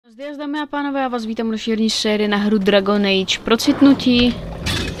Zde, dámy a pánové, já vás vítám u rozšíření série na hru Dragon Age Procitnutí.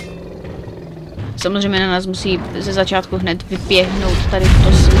 Samozřejmě na nás musí ze začátku hned vypěhnout tady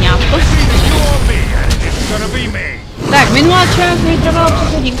to sňátko. Tak, minulá část trvala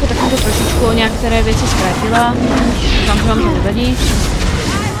přes hodinku, tak jsem to trošičku o některé věci zkrátila. Doufám, že vám to nevadí.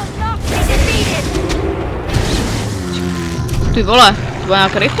 Ty vole, to byla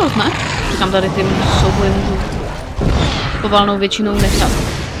nějaká rychlost, ne? Říkám, tady ty souboje můžu povalnou většinou nechat.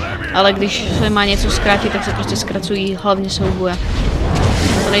 Ale když se má něco zkrátit, tak se prostě zkracují hlavně souboje.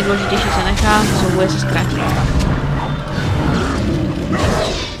 To nejdůležitější se nechá, souboje se zkrátí.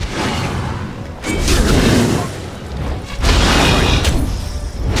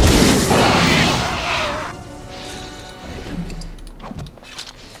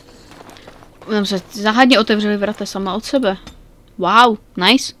 Tam se záhadně otevřely vrata sama od sebe. Wow,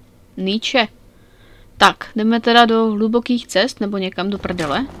 nice. Níče. Tak, jdeme teda do hlubokých cest, nebo někam do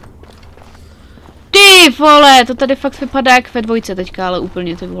prdele. Ty vole, to tady fakt vypadá jak ve dvojce teďka, ale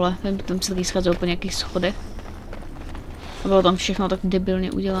úplně ty vole. Tam se lidi scházel po nějakých schodech. A bylo tam všechno tak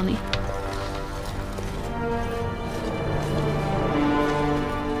debilně udělané.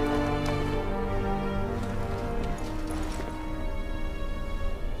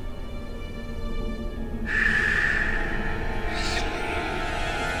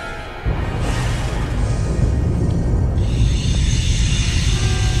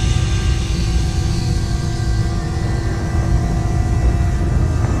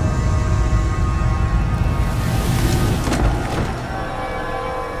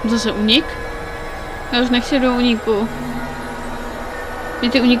 Zase unik? Já už nechci do uniku. Mě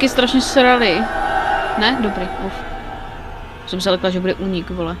ty uniky strašně sraly. Ne? Dobrý, uf. Jsem se lekla, že bude unik,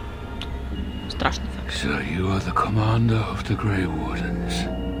 vole. Strašný fakt. So you are the commander of the Grey Wardens.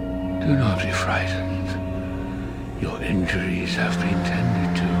 Do not be frightened. Your injuries have been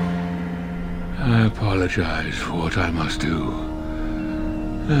tended to. I apologize for what I must do.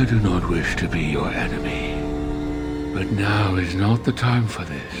 I do not wish to be your enemy. But now is not the time for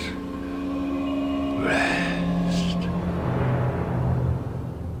this. Rest.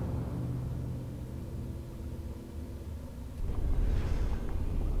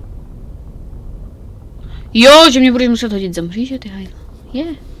 Jo, že mě budeš muset hodit za mříže, ty hajlo. Je.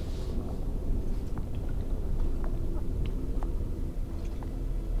 Yeah.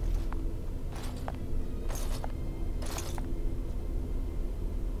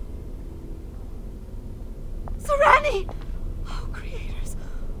 Oh, creators,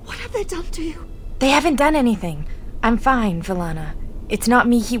 what have they done to you? They haven't done anything. I'm fine, Villana. It's not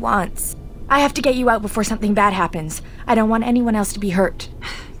me he wants. I have to get you out before something bad happens. I don't want anyone else to be hurt.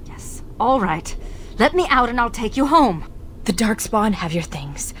 Yes, all right. Let me out and I'll take you home. The Darkspawn have your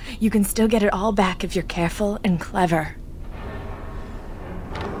things. You can still get it all back if you're careful and clever.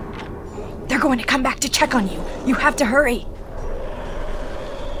 They're going to come back to check on you. You have to hurry.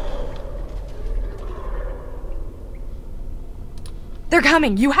 They're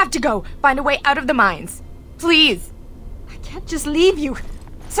coming. You have to go. Find a way out of the mines. Please. I can't just leave you.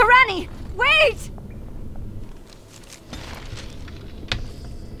 Sarani, wait!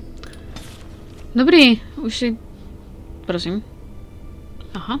 Dobrý, už si... Prosím.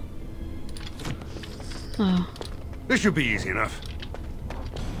 Aha. Oh. This should be easy enough.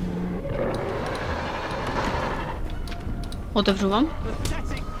 Otevřu vám.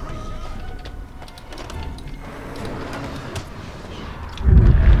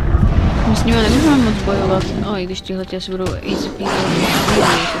 My s nimi nemůžeme moc bojovat. No, i když tihleti asi budou easy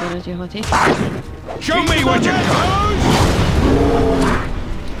peasy. Show me what you got.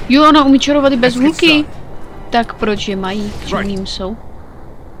 Jo, ona umí čarovat i bez hluky. Tak proč je mají? K čemu jim jsou?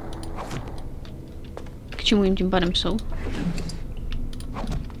 K čemu jim tím pádem jsou?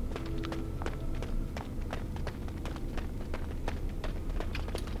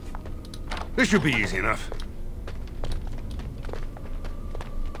 This should be easy enough.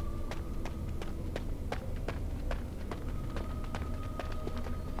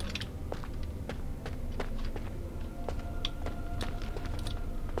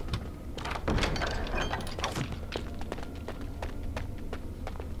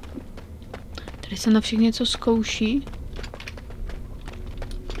 Tady se na všech něco zkouší.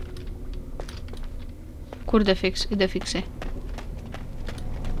 Kurde fix, jde fixy.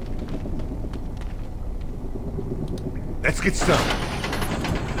 Let's get started.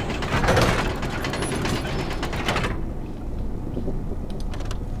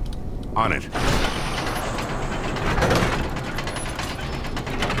 On it.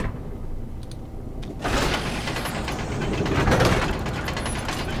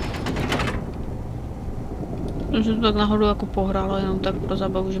 Jsem se to tak náhodou jako pohrála, jenom tak pro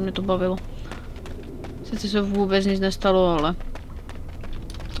zábavu, že mě to bavilo. Sice se vůbec nic nestalo, ale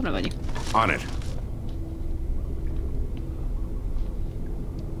to nevadí. On it.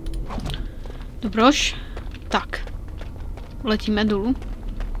 Dobroš. Tak. Letíme dolů.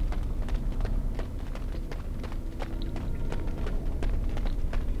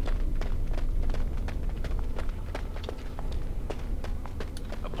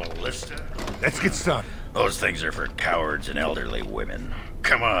 Let's get started. Those things are for cowards and elderly women.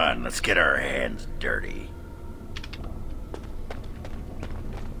 Come on, let's get our hands dirty.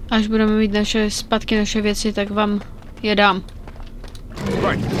 Až budeme mít zpátky naše věci, tak vám je dám.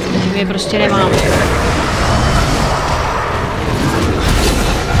 My je prostě nemám.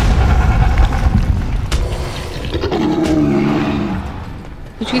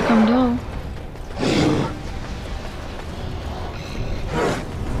 Počkej, kam jdou?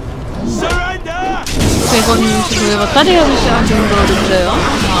 Jako oni musí bojovat tady, aby se aby jim bylo dobře, jo?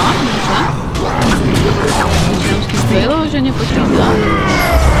 Aha, dobře. Už to bylo, že mě počítá.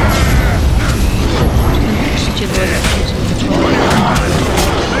 Křičet bude, že jsem začal.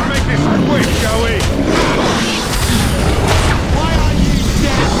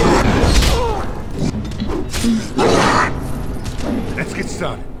 Let's get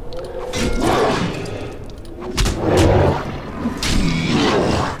started.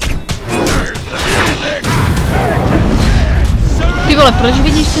 Ty vole, proč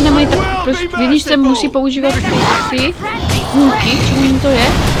vidíš, se nemají tak, proč vidíš, se musí používat ty hůlky, čím to je?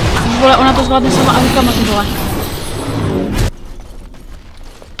 Už vole, ona to zvládne sama a rukama, ty vole.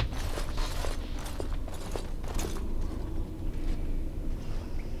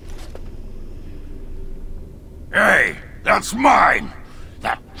 Hey, that's mine!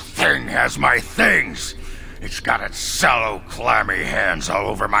 That thing has my things! It's got its sallow, clammy hands all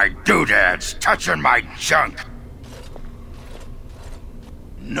over my doodads, touching my junk!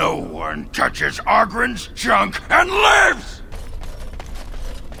 No one touches Argren's junk and lives!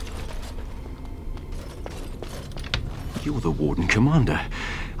 You're the Warden Commander.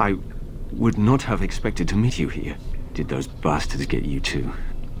 I would not have expected to meet you here. Did those bastards get you too?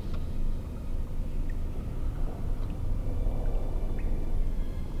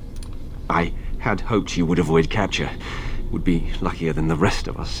 I had hoped you would avoid capture. Would be luckier than the rest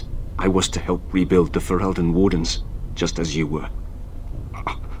of us. I was to help rebuild the Ferelden Wardens, just as you were.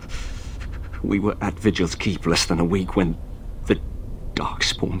 We were at Vigil's Keep less than a week when the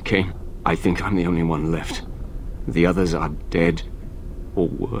Darkspawn came. I think I'm the only one left. The others are dead, or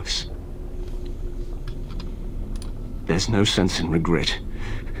worse. There's no sense in regret.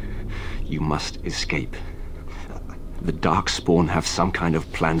 You must escape. The Darkspawn have some kind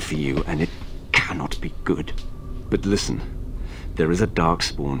of plan for you, and it cannot be good. But listen, there is a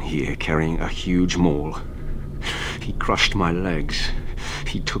Darkspawn here carrying a huge maul. He crushed my legs.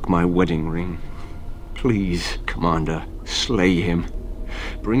 He took my wedding ring. Please, Commander, slay him.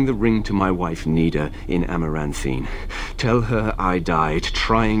 Bring the ring to my wife Nida in Amaranthine. Tell her I died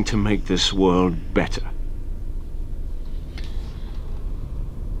trying to make this world better.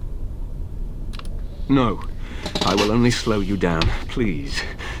 No, I will only slow you down. Please,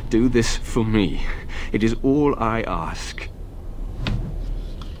 do this for me. It is all I ask.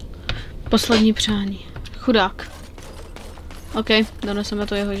 Poslední přání. Chudák. OK, doneseme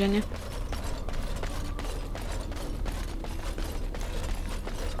to jeho ženě.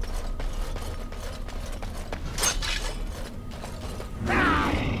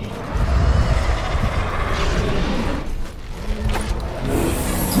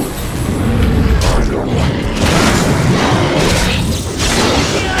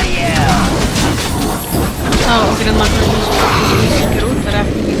 No, kde má každý sekeru, teda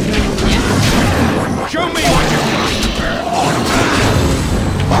vidíme hodně. Show me what you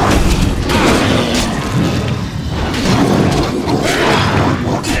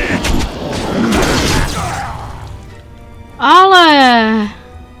Ale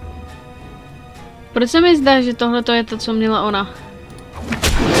proč se mi zdá, že tohle je to, co měla ona?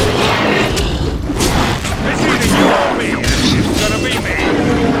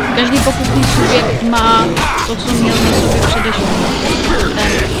 Každý pokusný subjekt má to, co měl na sobě předešel.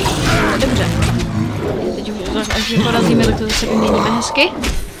 Dobře. Teď už až porazíme, tak to zase vyměníme hezky.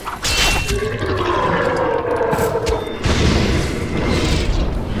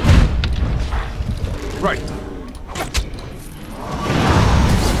 Right.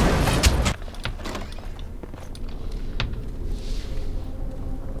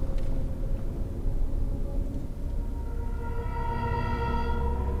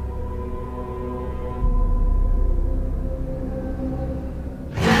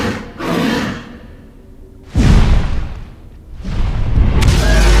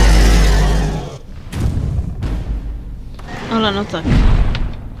 Ale no tak.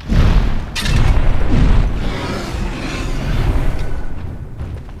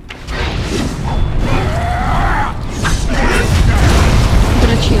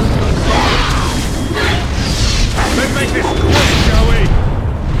 Dračí otrok. Let's make this quick, shall we?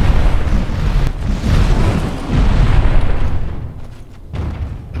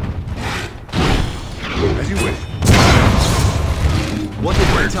 As you wish. What did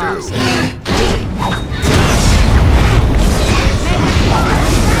we task?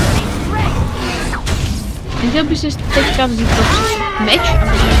 Nechtěl by si teďka vzít meč a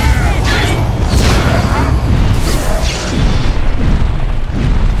potom...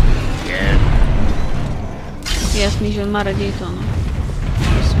 Jasný, že on má raději to, no.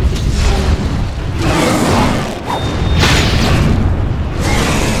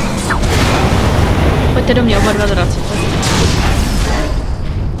 Pojďte do mě, oba dva draci.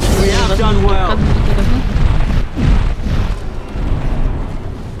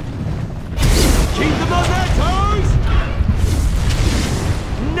 Keep them on their toes!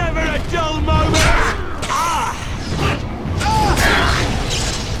 Never a dull moment!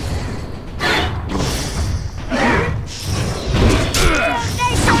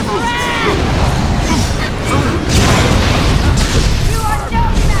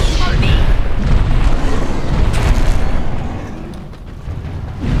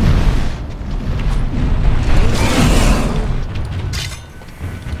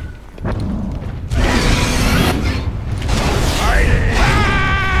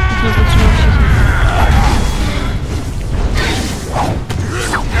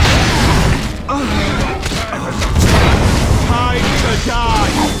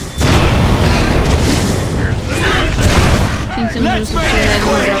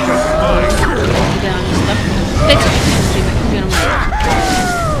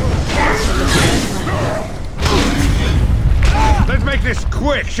 Let's make this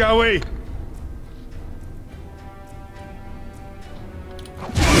quick, shall we?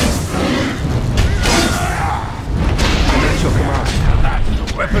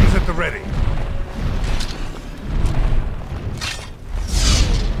 Weapons at the ready.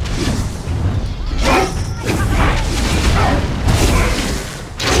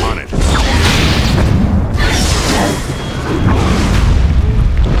 On it.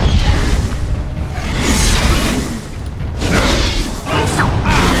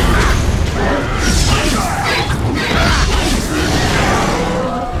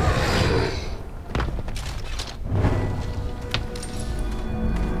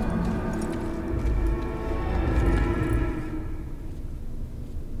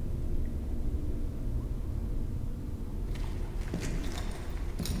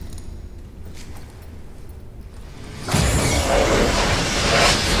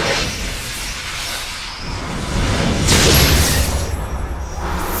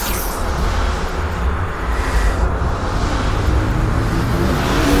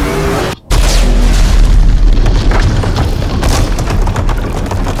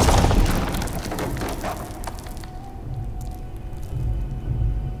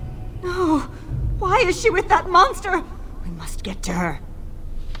 Why is she with that monster? We must get to her.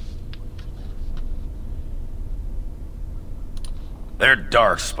 They're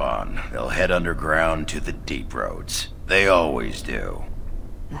darkspawn. They'll head underground to the deep roads. They always do.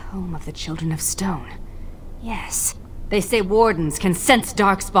 The home of the Children of Stone. Yes. They say wardens can sense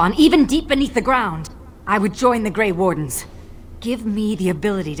darkspawn even deep beneath the ground. I would join the Grey Wardens. Give me the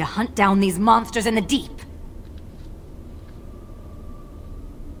ability to hunt down these monsters in the deep.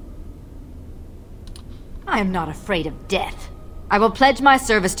 I am not afraid of death. I will pledge my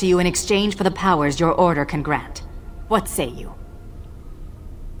service to you in exchange for the powers your order can grant. What say you?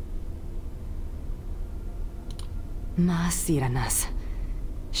 Masiranas.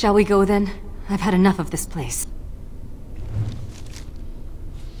 Shall we go then? I've had enough of this place.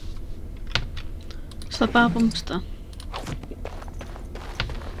 Slepá pomsta.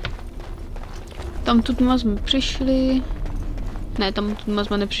 Tam tu jsme přišli. Ne, tam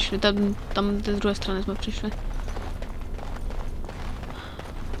jsme nepřišli, tam z druhé strany jsme přišli.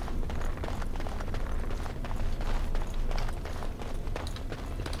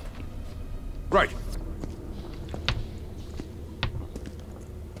 Right.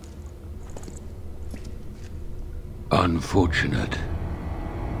 Unfortunate.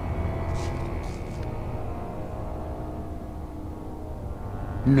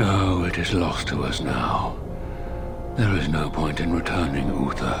 No, it is lost to us now. There is no point in returning,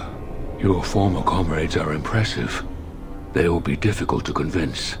 Uther. Your former comrades are impressive. They will be difficult to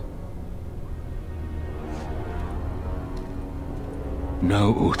convince.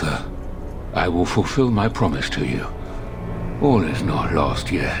 No, Uther. I will fulfill my promise to you. All is not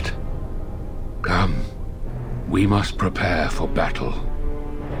lost yet. Come, we must prepare for battle.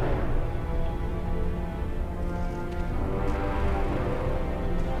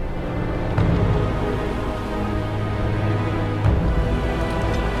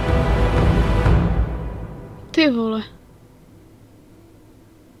 Ty vole.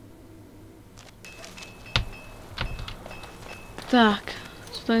 Tak,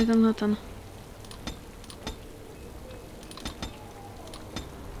 co tady tenhle ten?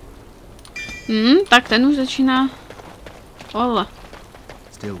 Tak ten už začíná. Vole.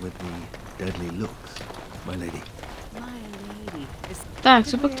 Still with the deadly looks, my lady. Tak,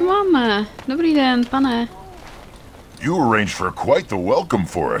 co pak tu máme? Dobrý den, pane. You arranged for quite the welcome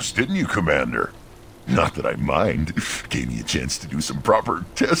for us, didn't you, Commander? Not that I mind. Gave me a chance to do some proper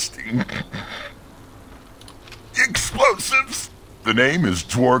testing. Explosives! The name is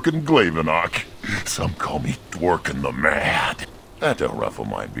Dworkin Glavenok. Some call me Dworkin the Mad. That don't ruffle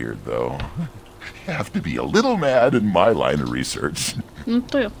my beard, though. You have to be a little mad in my line of research. To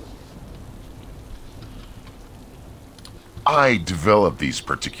jo. I developed these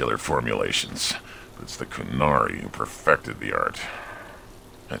particular formulations. It's the Kunari who perfected the art.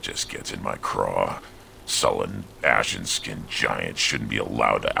 That just gets in my craw. Sullen, ashen-skinned giants shouldn't be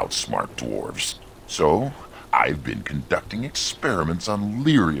allowed to outsmart dwarves. So, I've been conducting experiments on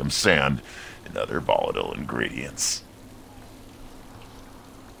lyrium sand and other volatile ingredients.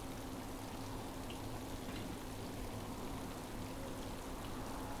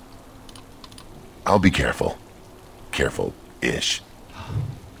 I'll be careful. Careful-ish.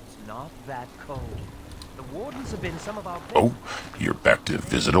 It's not that cold. The wardens have been some of our... Oh, you're back to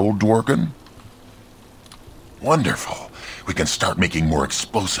visit old Dworkin? Wonderful. We can start making more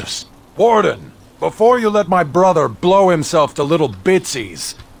explosives. Warden, before you let my brother blow himself to little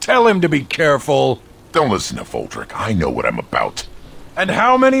bitsies, tell him to be careful. Don't listen to Foldrick. I know what I'm about. And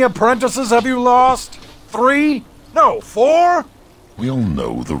how many apprentices have you lost? 3? No, 4? We'll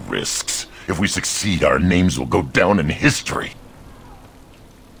know the risks. If we succeed, our names will go down in history.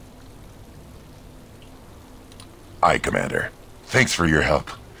 Aye, Commander. Thanks for your help.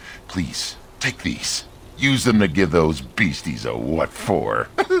 Please, take these. Use them to give those beasties a what for.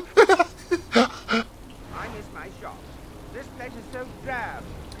 I miss my shop. This place is so drab.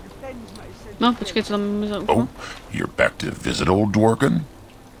 It offends my sense. No, počkej, co tam mi Oh, you're back to visit old Dworkin?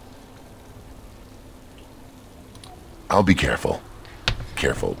 I'll be careful.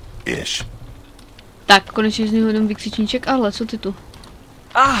 Careful-ish. Tak, konečně z něho jeden vykřičníček, ale co ty tu?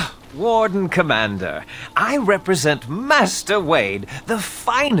 Ah, Warden Commander. I represent Master Wade, the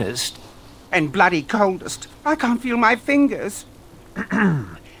finest... And bloody coldest. I can't feel my fingers.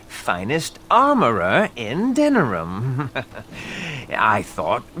 finest armorer in Denerim.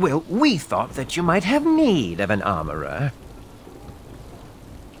 We thought that you might have need of an armorer.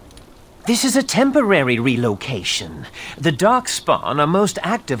 This is a temporary relocation. The Darkspawn are most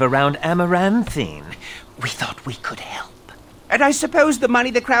active around Amaranthine. We thought we could help. And I suppose the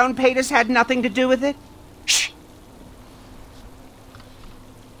money the Crown paid us had nothing to do with it? Shh!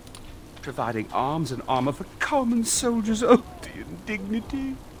 Providing arms and armor for common soldiers. Oh, the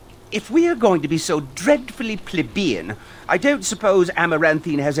indignity. If we are going to be so dreadfully plebeian, I don't suppose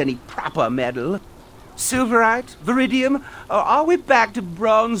Amaranthine has any proper metal. Silverite? Viridium? Or are we back to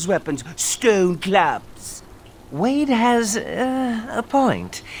bronze weapons? Stone clubs? Wade has a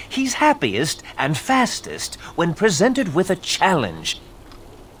point. He's happiest and fastest when presented with a challenge.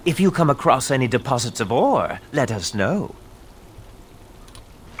 If you come across any deposits of ore, let us know.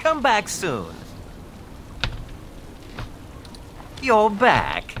 Come back soon. You're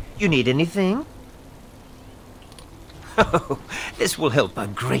back. You need anything? Oh, this will help a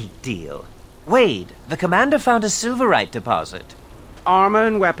great deal. Wade, the commander found a silverite deposit. Armor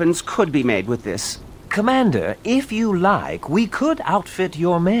and weapons could be made with this. Commander, if you like, we could outfit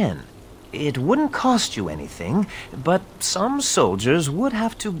your men. It wouldn't cost you anything, but some soldiers would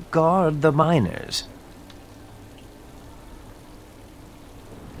have to guard the miners.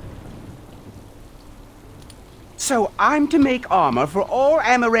 So I'm to make armor for all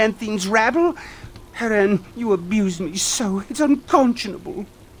Amaranthine's rabble? Heren, you abuse me so, it's unconscionable.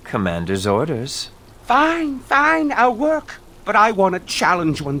 Commander's orders. Fine, I'll work. But I want a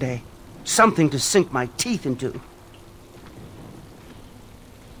challenge one day. Something to sink my teeth into.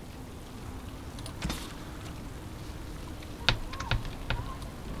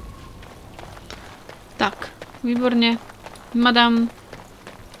 Tak, výborně. Madame.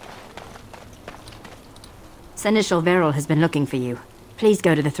 Seneschal Verrill has been looking for you. Please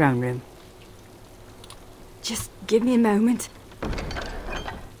go to the throne room. Just give me a moment.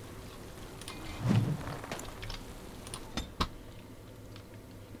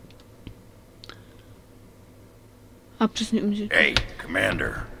 A přesně umí. Hey,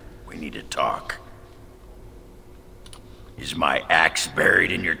 Commander, we need to talk. Is my axe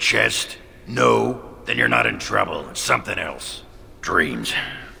buried in your chest? No? Then you're not in trouble. It's something else. Dreams.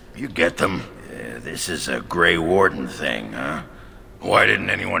 You get them? This is a Grey Warden thing, huh? Why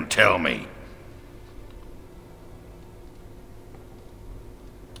didn't anyone tell me?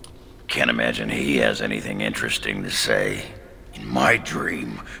 Can't imagine he has anything interesting to say. In my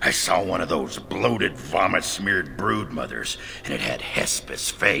dream, I saw one of those bloated, vomit-smeared broodmothers, and it had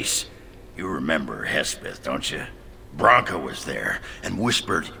Hespeth's face. You remember Hespeth, don't you? Bronca was there, and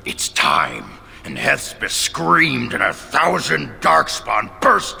whispered, "It's time," and Hespeth screamed, and 1,000 Darkspawn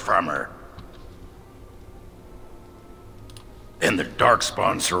burst from her. Then the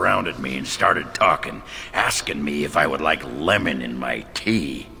Darkspawn surrounded me and started talking, asking me if I would like lemon in my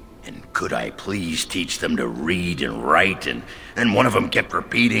tea. And could I please teach them to read and write, and one of them kept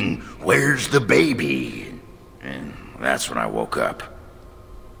repeating, "Where's the baby?" And that's when I woke up.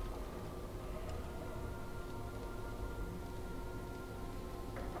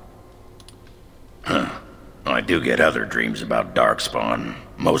 Huh. I do get other dreams about Darkspawn,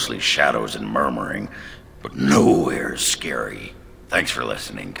 mostly shadows and murmuring, but nowhere scary. Thanks for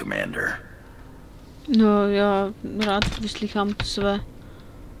listening, Commander. No, já rád vyslychám své.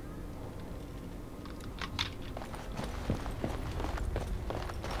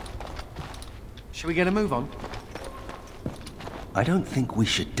 Shall we get a move on? I don't think we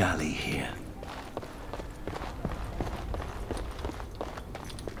should dally here.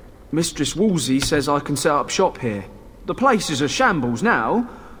 Mistress Woolsey says I can set up shop here. The place is a shambles now,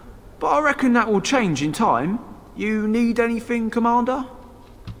 but I reckon that will change in time. You need anything, Commander?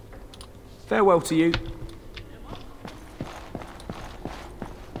 Farewell to you.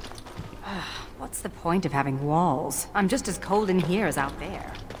 What's the point of having walls? I'm just as cold in here as out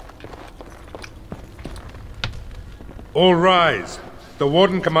there. All rise. The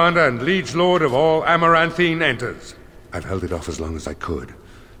Warden Commander and Liege Lord of all Amaranthine enters. I've held it off as long as I could,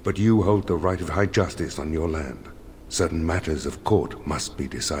 but you hold the right of high justice on your land. Certain matters of court must be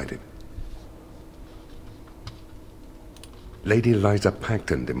decided. Lady Eliza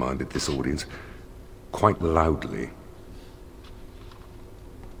Pacton demanded this audience quite loudly.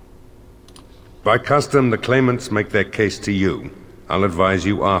 By custom, the claimants make their case to you. I'll advise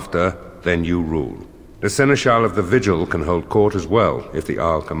you after, then you rule. The Seneschal of the Vigil can hold court as well, if the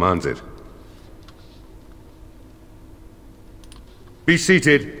Arl commands it. Be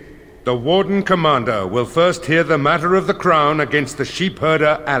seated. The Warden Commander will first hear the matter of the Crown against the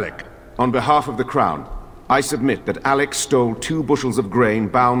sheepherder Alec. On behalf of the Crown, I submit that Alec stole 2 bushels of grain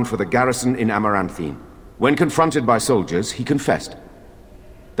bound for the garrison in Amaranthine. When confronted by soldiers, he confessed.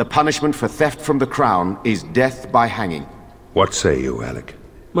 The punishment for theft from the Crown is death by hanging. What say you, Alec?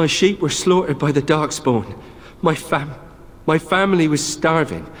 My sheep were slaughtered by the Darkspawn. My family was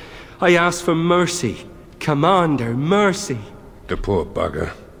starving. I asked for mercy. Commander, mercy. The poor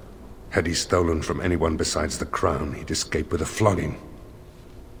bugger. Had he stolen from anyone besides the Crown, he'd escape with a flogging.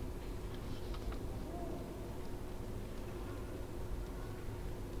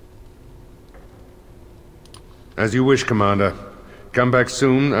 As you wish, Commander. Come back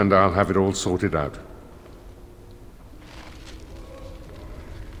soon, and I'll have it all sorted out.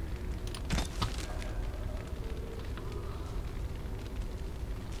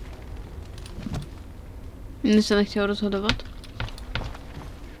 Mně se nechtěl rozhodovat.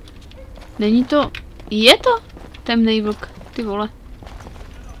 Není to... Je to temnej vlk, ty vole.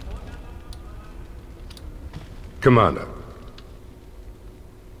 Commander.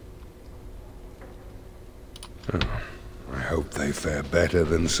 Oh, I hope they fare better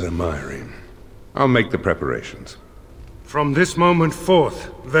than Sir Myrene. I'll make the preparations. From this moment forth,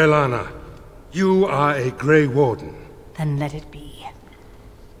 Velana, you are a Grey Warden. Then let it be.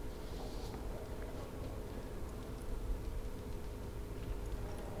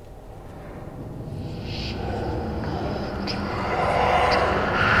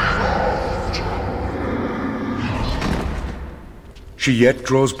 She yet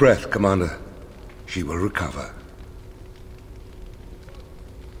draws breath, Commander. She will recover.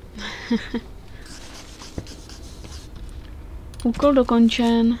 Úkol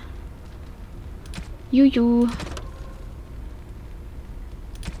dokončen. Juju.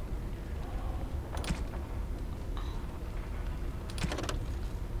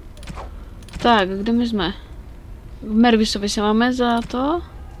 Tak, kde my jsme? V Mervisovi se máme za to.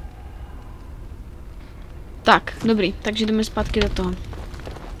 Tak, dobrý, takže jdeme zpátky do toho.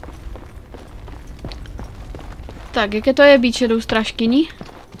 Tak, jaké to je být šedou strážkyní?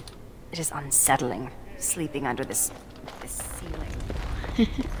 It is unsettling, sleeping under this ceiling.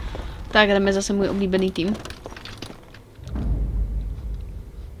 Tak, jdeme zase můj oblíbený tým.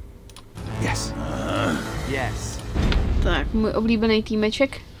 Tak, můj oblíbený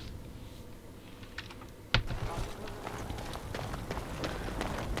týmeček.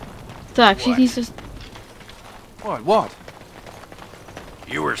 Tak, všichni se... What?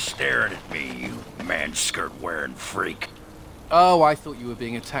 You were staring at me, you man-skirt-wearing freak. Oh, I thought you were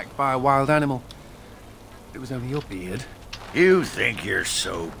being attacked by a wild animal. It was only your beard. You think you're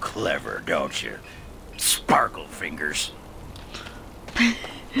so clever, don't you? Sparkle fingers.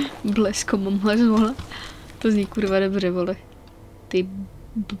 Bleskomamles, vole. To zní kurva dobře, vole. Ty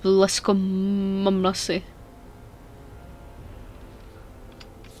bleskomamlasy.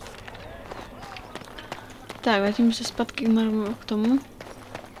 Tak, vrátím se zpátky k tomu.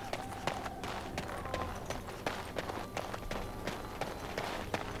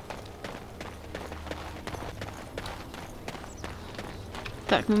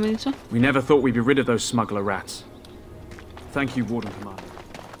 Tak, máme něco? We never thought we'd be rid of those smuggler rats. Thank you, Warden Commander.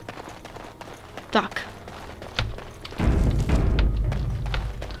 Tak.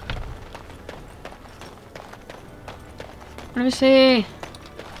 Pojďme si.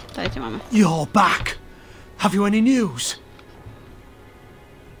 Tady tě máme. You're back. Have you any news?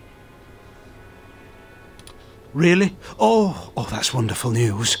 Really? Oh, that's wonderful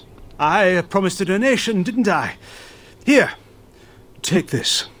news. I promised a donation, didn't I? Here, take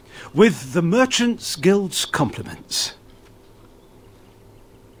this. With the Merchants Guild's compliments.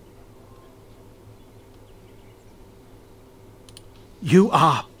 You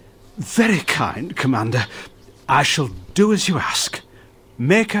are very kind, Commander. I shall do as you ask.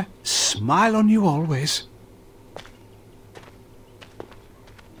 Make her smile on you always.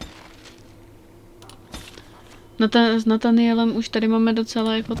 S Nathanielem už tady máme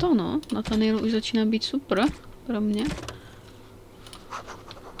docela jako to, no. Nathaniel už začíná být super pro mě.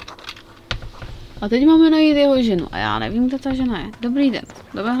 A teď máme najít jeho ženu. A já nevím, kde ta žena je. Dobrý den.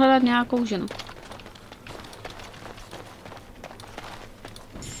 Jdeme hledat nějakou ženu.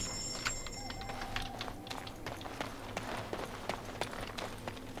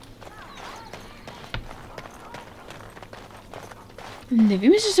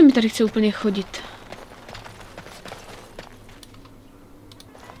 Nevím, jestli se mi tady chce úplně chodit.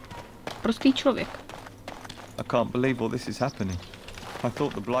 Prostý člověk. I can't believe all this is happening. I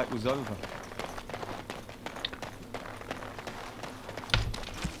thought the blight was over.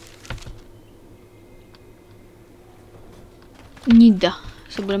 Nida.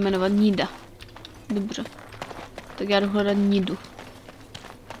 Se bude jmenovat Nida. Dobře. Tak já jdu hledat Nidu.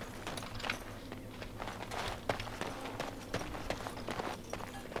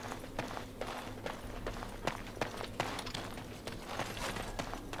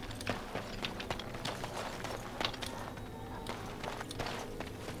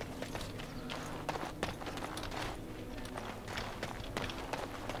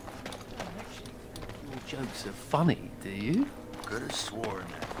 Jokes are funny, do you? Could have sworn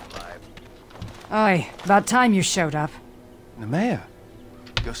that was live. Oi, about time you showed up. Nemea,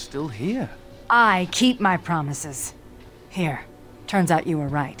 you're still here. I keep my promises. Here, turns out you were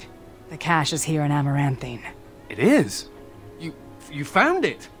right. The cache is here in Amaranthine. It is? You found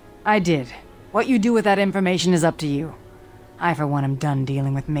it? I did. What you do with that information is up to you. I, for one, am done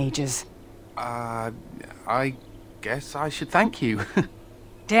dealing with mages. I guess I should thank you.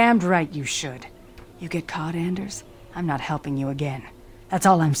 Damned right you should. You get caught, Anders? I'm not helping you again. That's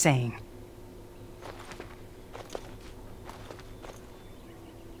all I'm saying.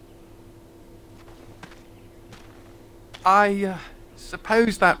 I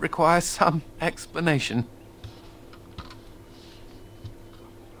suppose that requires some explanation.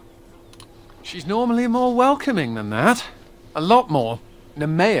 She's normally more welcoming than that. A lot more.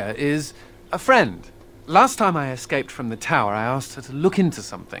 Nemea is a friend. Last time I escaped from the tower, I asked her to look into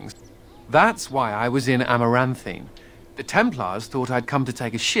some things. That's why I was in Amaranthine. The Templars thought I'd come to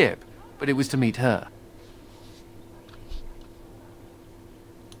take a ship, but it was to meet her.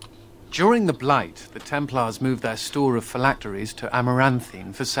 During the Blight, the Templars moved their store of phylacteries to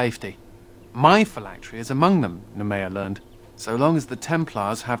Amaranthine for safety. My phylactery is among them, Nemea learned. So long as the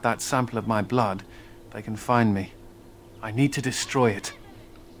Templars have that sample of my blood, they can find me. I need to destroy it.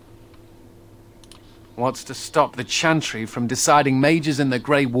 What's to stop the Chantry from deciding mages and the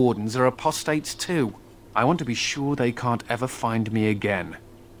Grey Wardens are apostates too? I want to be sure they can't ever find me again.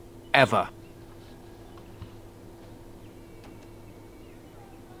 Ever.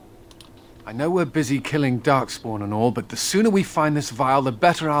 I know we're busy killing Darkspawn and all, but the sooner we find this vial, the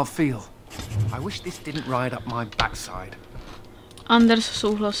better I'll feel. I wish this didn't ride up my backside. Anders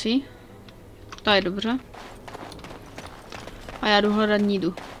souhlasí. To je dobře. A já jdu hledat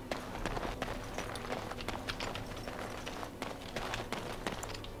Nidu.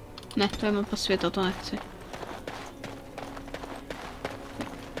 Ne, to je mapa světa, to nechci.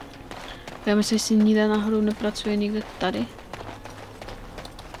 Já myslím, že si nikde náhodou nepracuje někde tady.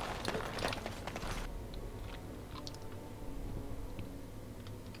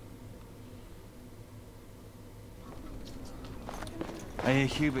 I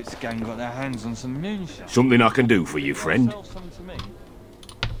hear Hubert's gang got their hands on some moonshine. Something I can do for you, friend.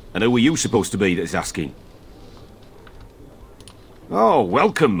 And who are you supposed to be that's asking? Oh,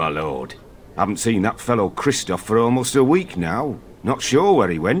 welcome, my lord. Haven't seen that fellow Christoph for almost a week now. Not sure where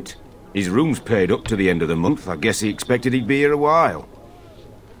he went. His room's paid up to the end of the month. I guess he expected he'd be here a while.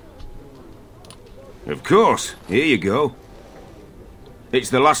 Of course. Here you go. It's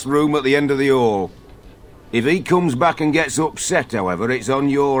the last room at the end of the hall. If he comes back and gets upset, however, it's on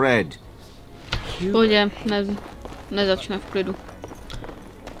your head. Pohodě, nezačne v klidu.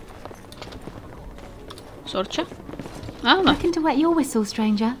 Sorča? Áno. Looking to wet your whistle,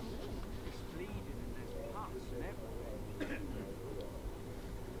 stranger.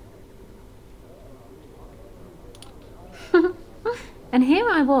 And here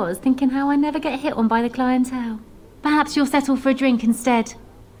I was, thinking how I never get hit on by the clientele. Perhaps you'll settle for a drink instead.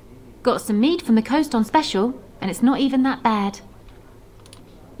 Got some mead from the coast on special, and it's not even that bad.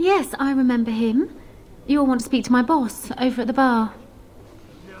 Yes, I remember him. You'll want to speak to my boss over at the bar.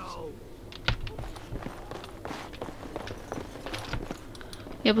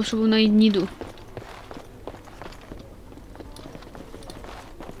 Já potřebuji najít Nidu.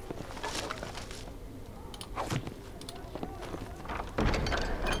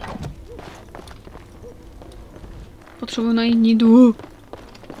 Potřebuji najít Nidu.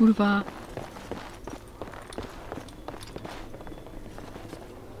 Kurva.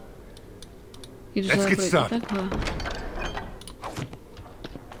 Let's get started. Takhle.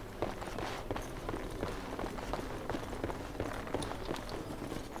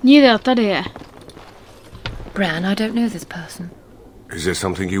 Nida, tady je. Bran, I don't know this person. Is there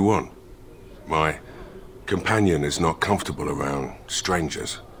something you want? My companion is not comfortable around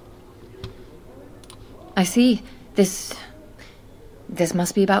strangers. I see. This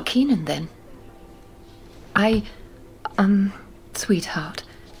must be about Keenan, then. Sweetheart,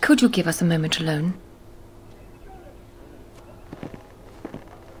 could you give us a moment alone?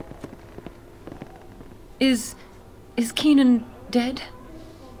 Is Keenan dead?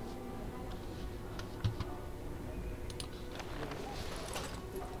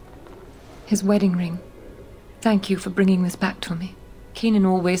 His wedding ring. Thank you for bringing this back to me. Keenan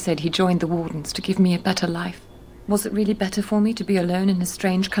always said he joined the Wardens to give me a better life. Was it really better for me to be alone in a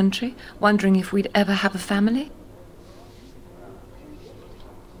strange country, wondering if we'd ever have a family?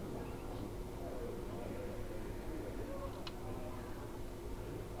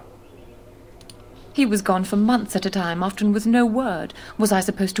 He was gone for months at a time, often with no word. Was I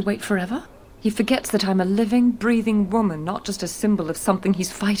supposed to wait forever? He forgets that I'm a living, breathing woman, not just a symbol of something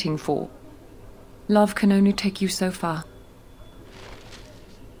he's fighting for. Love can only take you so far.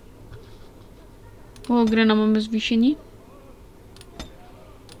 Kde máme zvýšení?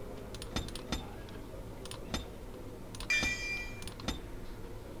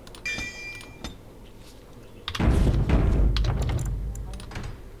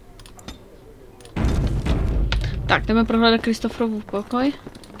 Tak, jdeme prohledat Kristofrovu pokoj.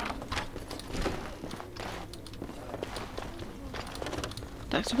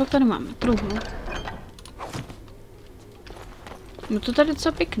 Tak, co pak tady máme? Truhlu. No to tady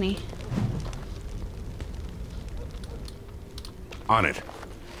docela pěkný. On it.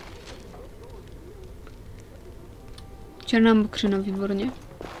 Černá mokřina, výborně.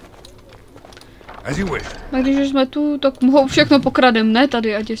 As you wish. A když už jsme tu, tak mohou všechno pokradem, ne?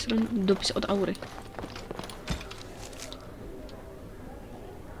 Tady, ať je dopis od Aury.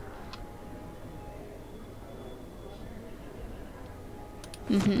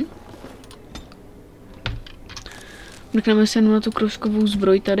 Mrkneme se na tu kroužkovou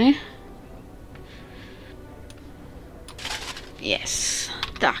zbroj tady. Yes.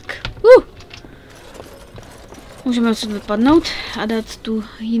 Tak. Můžeme odsud vypadnout a dát tu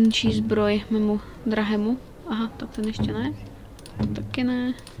jinčí zbroj mému drahému. Aha, tak ten ještě ne. Taky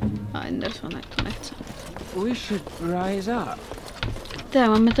ne. A Anderson ne, to nechce. Tak,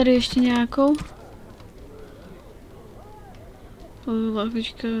 máme tady ještě nějakou.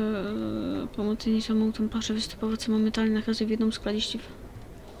 Lahvička pomocí ní samou tempaře vystupovat se momentálně nachází v jednom skladišti.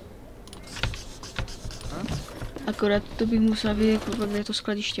 Akorát to bych musela vědět, kde je to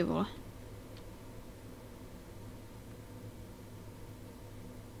skladiště, vole.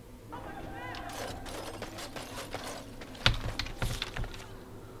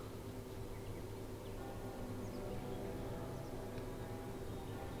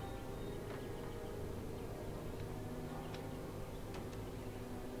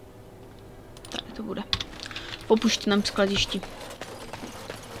 to bude. Po puštěném skladišti.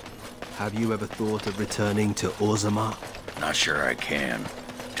 Have you ever thought of returning to Ozama? Not sure I can.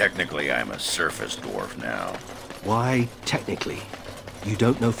 Technically, I'm a surface dwarf now. Why technically? You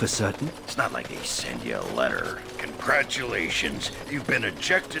don't know for certain? It's not like they send you a letter. Congratulations, you've been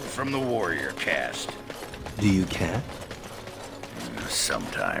ejected from the warrior caste. Do you care?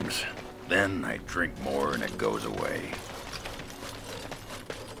 Sometimes. Then I drink more and it goes away.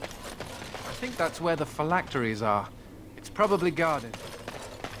 I think that's where the phylacteries are. It's probably guarded.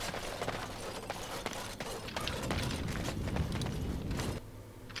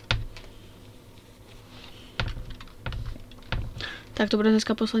 Tak to bude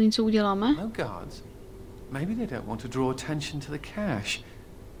dneska poslední, co uděláme. No guards. Maybe they don't want to draw attention to the cache.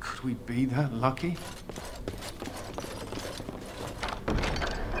 Could we be that lucky?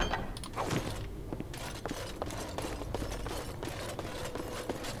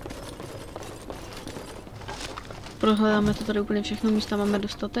 Prohledáme to tady úplně všechno, místa máme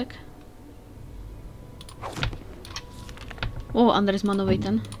dostatek. Anders má novej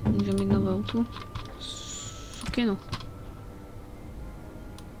ten. Může mít novou tu sukinu.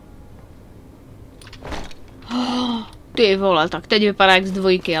 Ty vole, tak teď vypadá jak z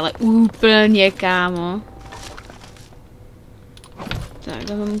dvojky, ale úplně, kámo. Tak,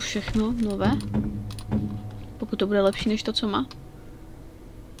 dáme mu všechno nové. Pokud to bude lepší než to, co má.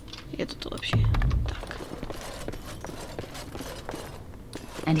 Je to lepší. Tak.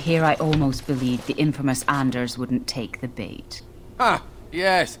 And here I almost believed the infamous Anders wouldn't take the bait. Ah,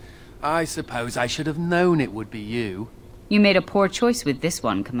 yes. I suppose I should have known it would be you. You made a poor choice with this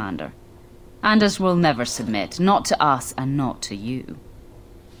one, Commander. Anders will never submit, not to us and not to you.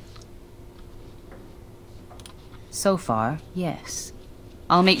 So far, yes.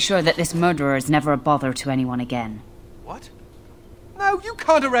 I'll make sure that this murderer is never a bother to anyone again. What? No, you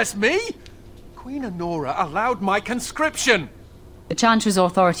can't arrest me! Queen Honora allowed my conscription! The Chancellor's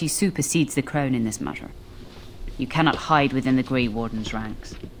authority supersedes the Crown in this matter. You cannot hide within the Grey Warden's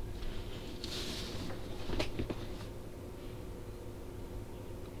ranks.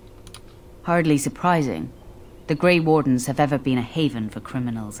 Hardly surprising. The Grey Wardens have ever been a haven for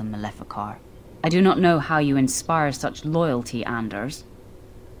criminals and Maleficar. I do not know how you inspire such loyalty, Anders,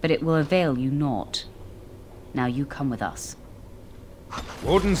 but it will avail you naught. Now you come with us.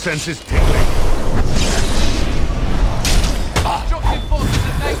 Warden senses tingling.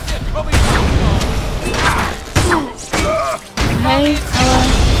 Hej,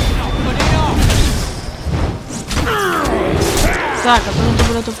 tak, a potom to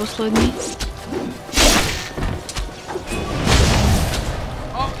bude to poslední.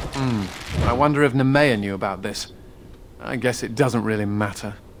 I wonder if Nemea knew about this. I guess it doesn't really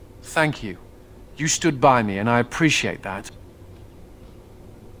matter. Thank you. You stood by me and I appreciate that.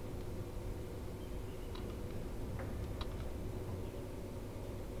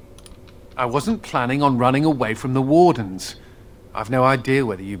 I wasn't planning on running away from the Wardens. I've no idea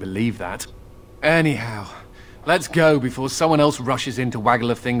whether you believe that. Anyhow, let's go before someone else rushes in to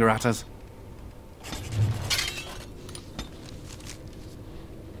waggle a finger at us.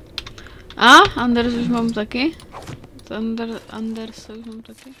 A, Anders už mám taky. Anders už mám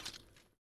taky.